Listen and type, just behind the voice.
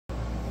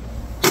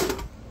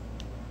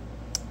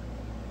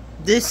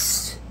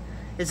this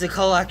is a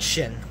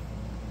collection.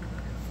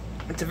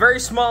 It's a very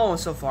small one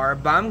so far,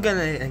 but I'm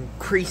gonna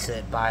increase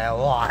it by a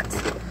lot.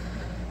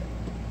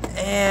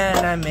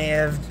 And I may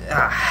have,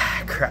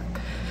 crap.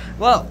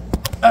 Well,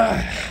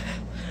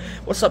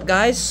 what's up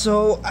guys?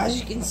 So, as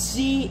you can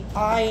see,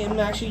 I am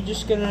actually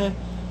just gonna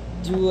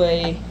do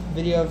a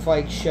video of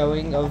like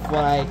showing of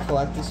what I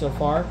collected so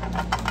far.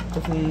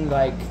 Within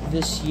like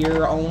this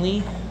year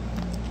only.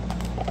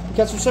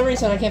 Because for some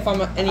reason I can't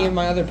find any of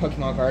my other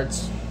Pokemon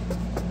cards.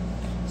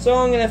 So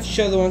I'm going to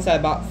show the ones that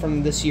I bought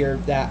from this year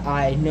that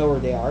I know where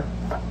they are.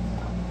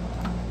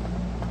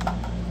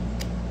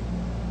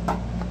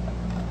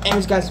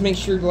 Anyways guys, make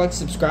sure to like,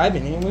 subscribe,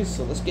 and anyways,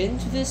 so let's get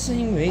into this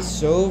anyway.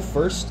 So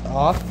first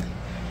off,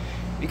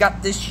 we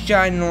got this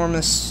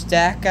ginormous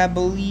stack, I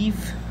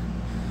believe.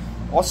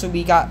 Also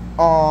we got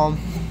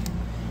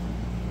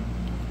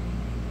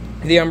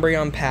the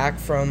Umbreon pack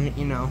from,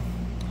 you know,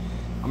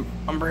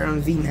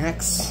 Umbreon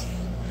VMAX.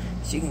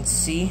 As you can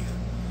see,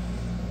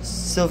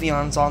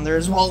 Sylveon's on there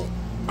as well.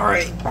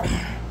 Alright.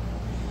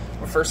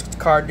 What first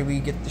card do we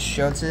get to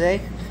show today?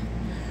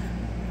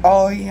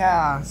 Oh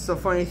yeah, so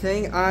funny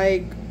thing,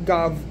 I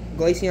got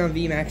Glaceon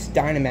VMAX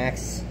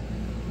Dynamax.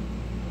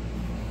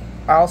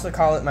 I also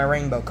call it my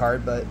rainbow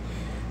card, but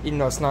even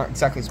though it's not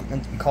exactly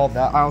meant to be called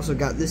that, I also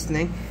got this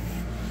thing.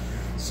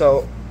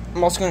 So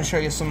I'm also going to show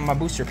you some of my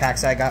booster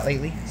packs I got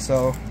lately.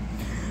 So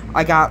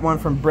I got one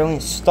from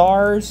Brilliant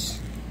Stars,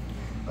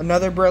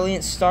 another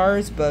Brilliant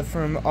Stars, but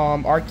from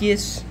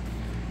Arceus.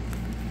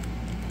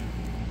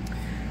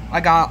 I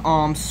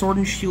got Sword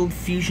and Shield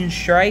Fusion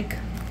Strike.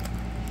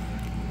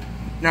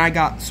 Now I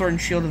got Sword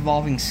and Shield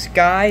Evolving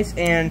Skies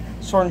and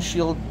Sword and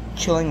Shield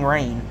Chilling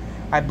Rain.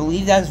 I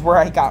believe that's where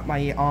I got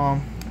my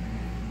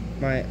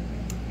my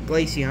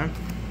Glaceon.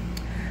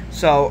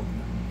 So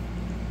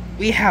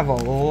we have a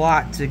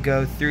lot to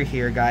go through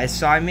here, guys.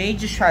 So I may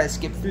just try to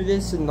skip through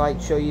this and like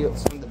show you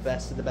some of the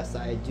best that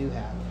I do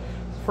have.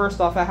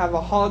 First off, I have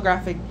a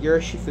holographic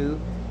Urshifu.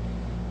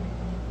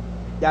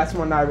 That's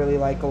one I really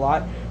like a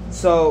lot.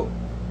 So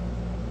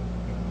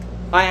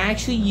I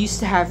actually used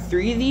to have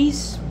 3 of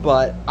these,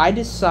 but I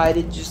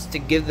decided just to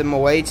give them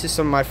away to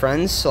some of my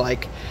friends. So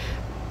like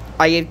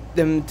I gave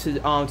them to 2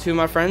 of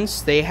my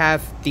friends. They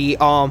have the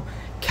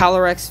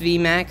Calyrex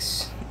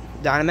VMAX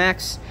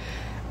Dynamax.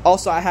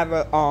 Also, I have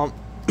a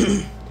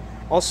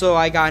also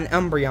I got an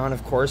Umbreon,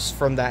 of course,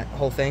 from that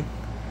whole thing.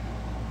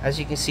 As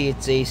you can see,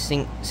 it's a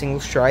single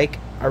strike.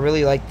 I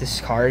really like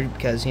this card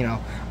because, you know,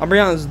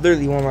 Umbreon is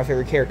literally one of my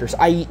favorite characters.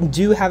 I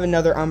do have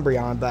another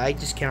Umbreon, but I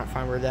just cannot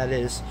find where that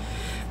is.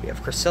 We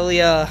have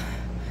Cresselia.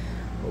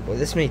 Oh boy,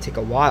 this may take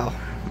a while.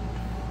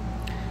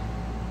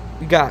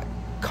 We got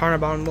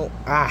Carnivore.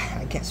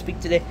 I can't speak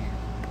today.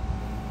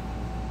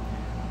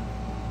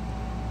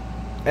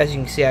 As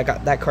you can see, I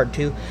got that card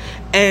too.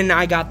 And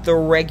I got the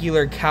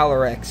regular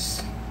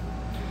Calyrex.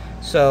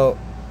 So,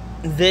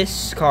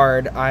 this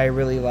card I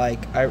really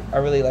like. I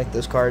really like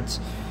those cards.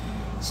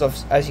 So,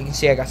 as you can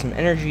see, I got some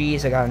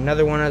energies. I got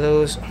another one of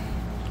those.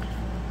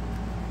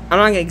 I'm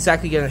not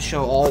exactly going to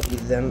show all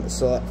of them.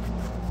 So,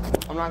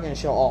 I'm not going to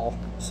show all.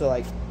 So,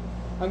 like,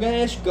 I'm going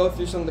to just go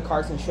through some of the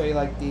cards and show you,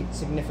 like, the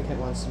significant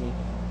ones to me.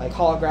 Like,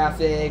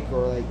 holographic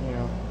or, like, you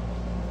know.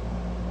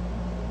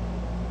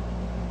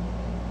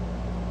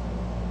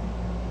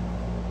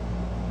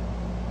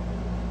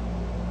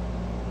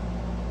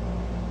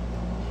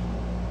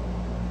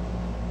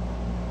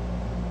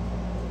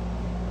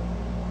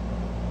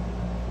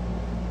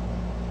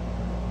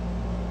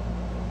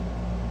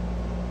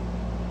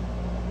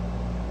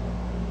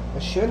 I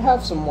should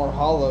have some more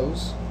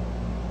hollows.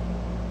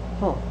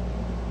 Huh.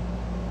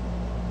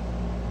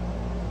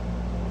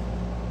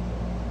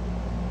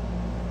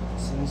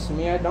 Seems to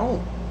me I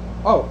don't.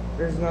 Oh,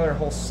 there's another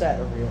whole set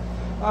over here.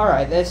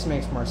 Alright, this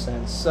makes more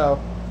sense.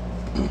 So,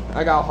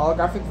 I got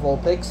holographic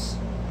Vulpix.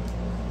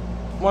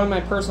 One of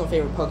my personal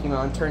favorite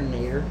Pokemon,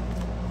 Turtonator.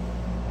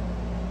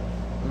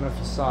 I don't know if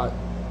you saw it.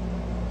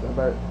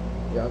 But,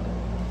 yeah, okay.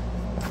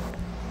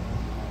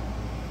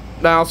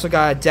 I also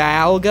got a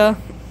Dialga.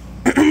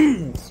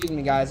 Excuse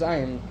me, guys. I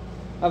have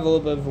a little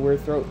bit of a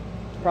weird throat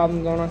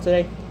problem going on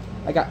today.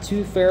 I got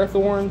 2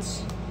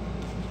 Ferrothorns,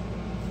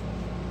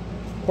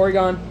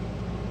 Porygon,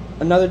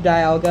 another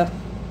Dialga.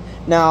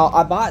 Now,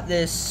 I bought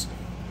this.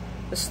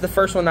 This is the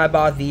first one I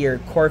bought of the year,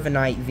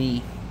 Corviknight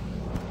V.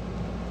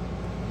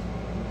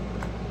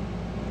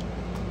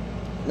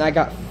 And I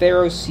got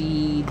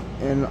Ferroseed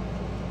and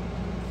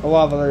a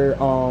lot of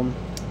other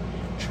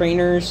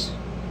trainers.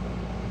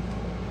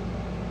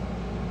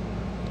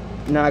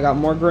 Now I got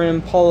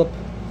Morgrem, Polyp,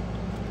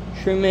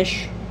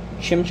 Shroomish,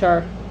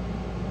 Chimchar.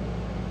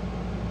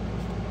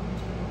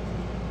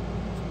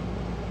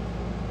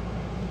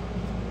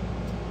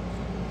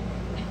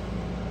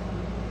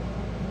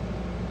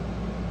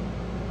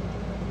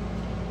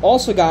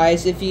 Also,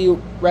 guys, if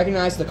you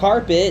recognize the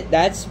carpet,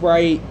 that's where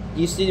I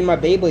used to do my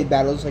Beyblade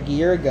battles like a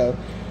year ago.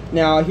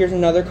 Now, here's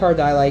another card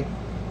that I like.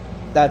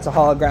 That's a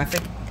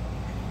holographic.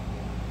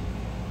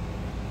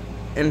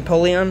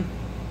 Empoleon.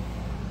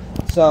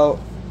 So,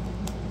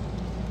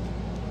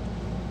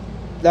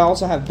 I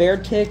also have Bear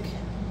Tick.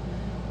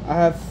 I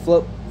have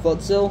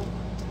Floatzel.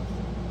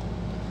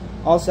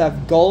 Also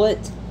have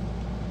Gullet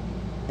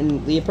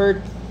and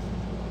Leopard.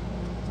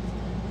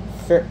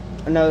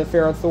 Another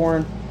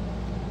Ferrothorn.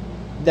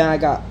 Then I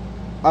got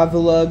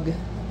Avalugg.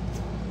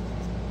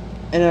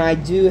 And then I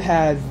do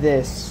have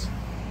this.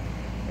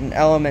 An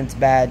Elemental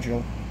Badge.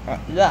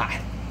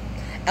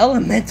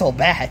 Elemental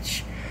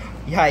Badge.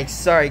 Yikes,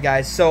 sorry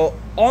guys. So,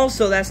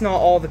 also, that's not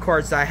all the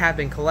cards that I have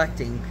been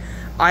collecting.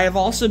 I have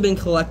also been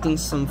collecting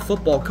some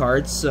football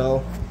cards,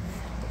 so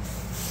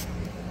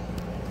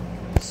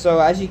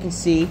as you can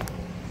see,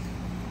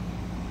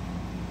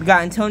 we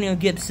got Antonio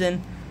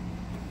Gibson,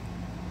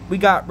 we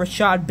got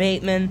Rashad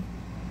Bateman,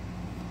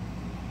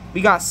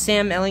 we got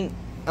Sam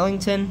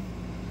Ellington,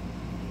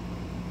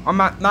 or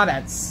my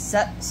bad,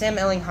 Sam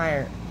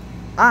Ellingheimer.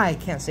 I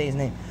can't say his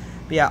name,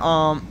 but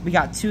yeah, we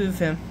got two of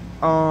him.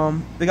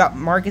 We got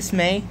Marcus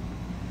May.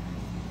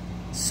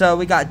 So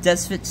we got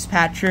Des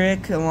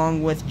Fitzpatrick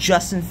along with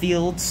Justin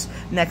Fields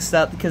next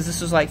up, because this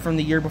was like from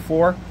the year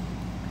before.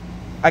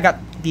 I got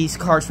these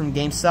cards from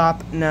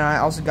GameStop, and then I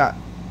also got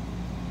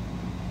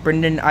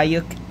Brendan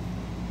Ayuk.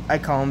 I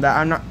call him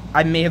that.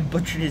 I may have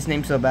butchered his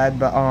name so bad,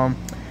 but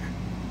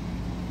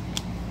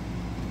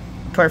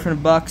player from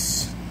the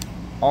Bucks.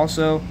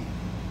 Also,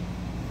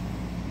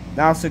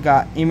 I also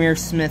got Emir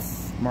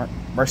Smith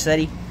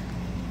Marsetti.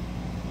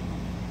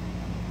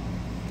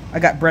 I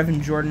got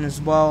Brevin Jordan as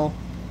well.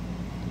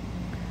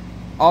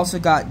 Also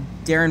got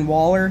Darren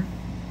Waller.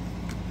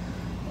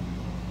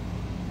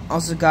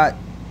 Also got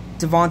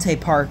Devontae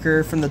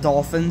Parker from the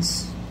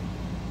Dolphins.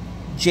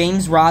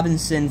 James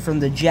Robinson from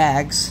the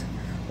Jags.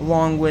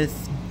 Along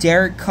with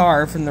Derek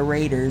Carr from the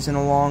Raiders. And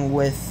along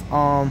with,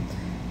 I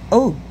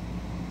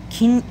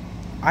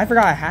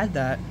forgot I had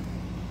that.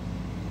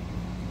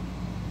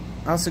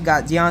 I also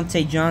got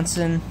Deontay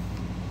Johnson.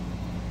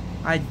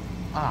 I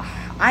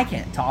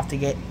can't talk to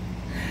get...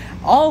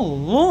 Oh,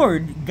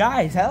 Lord,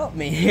 guys, help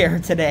me here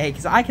today,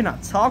 because I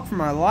cannot talk for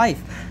my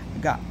life.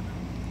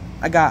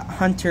 I got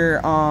Hunter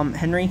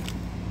Henry.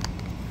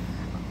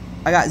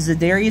 I got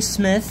Zadarius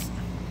Smith,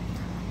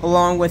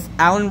 along with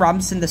Allen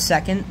Robinson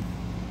II.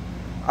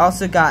 I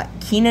also got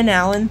Keenan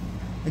Allen,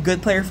 the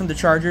good player from the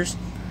Chargers.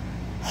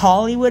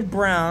 Hollywood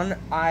Brown,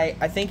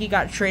 I think he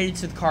got traded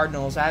to the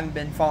Cardinals. I haven't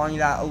been following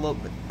that a little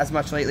bit as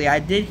much lately. I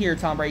did hear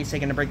Tom Brady's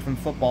taking a break from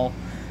football.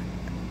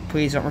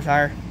 Please don't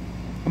retire.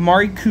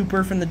 Amari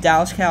Cooper from the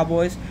Dallas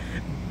Cowboys.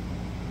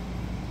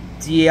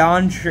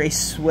 DeAndre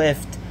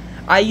Swift.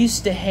 I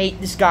used to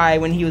hate this guy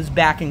when he was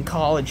back in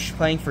college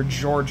playing for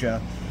Georgia.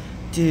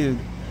 Dude.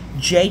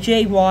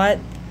 J.J. Watt.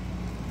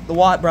 The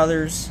Watt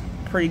brothers.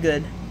 Pretty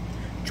good.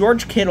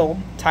 George Kittle.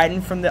 Tight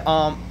end from the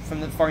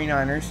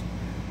 49ers.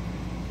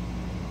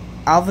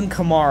 Alvin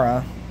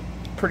Kamara.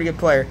 Pretty good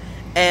player.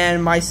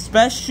 And my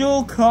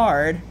special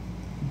card,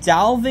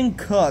 Dalvin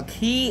Cook.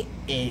 He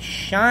is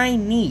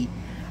shiny.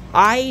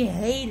 I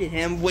hated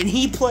him when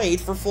he played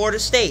for Florida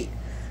State.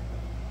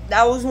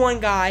 That was one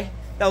guy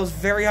that was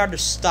very hard to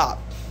stop.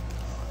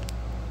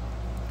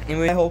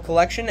 Anyway, my whole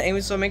collection.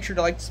 Anyway, so make sure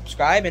to like,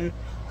 subscribe, and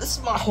this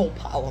is my whole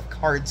pile of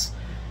cards.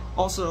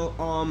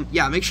 Also,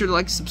 yeah, make sure to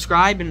like,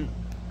 subscribe, and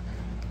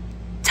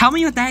tell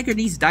me what the heck are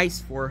these dice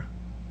for.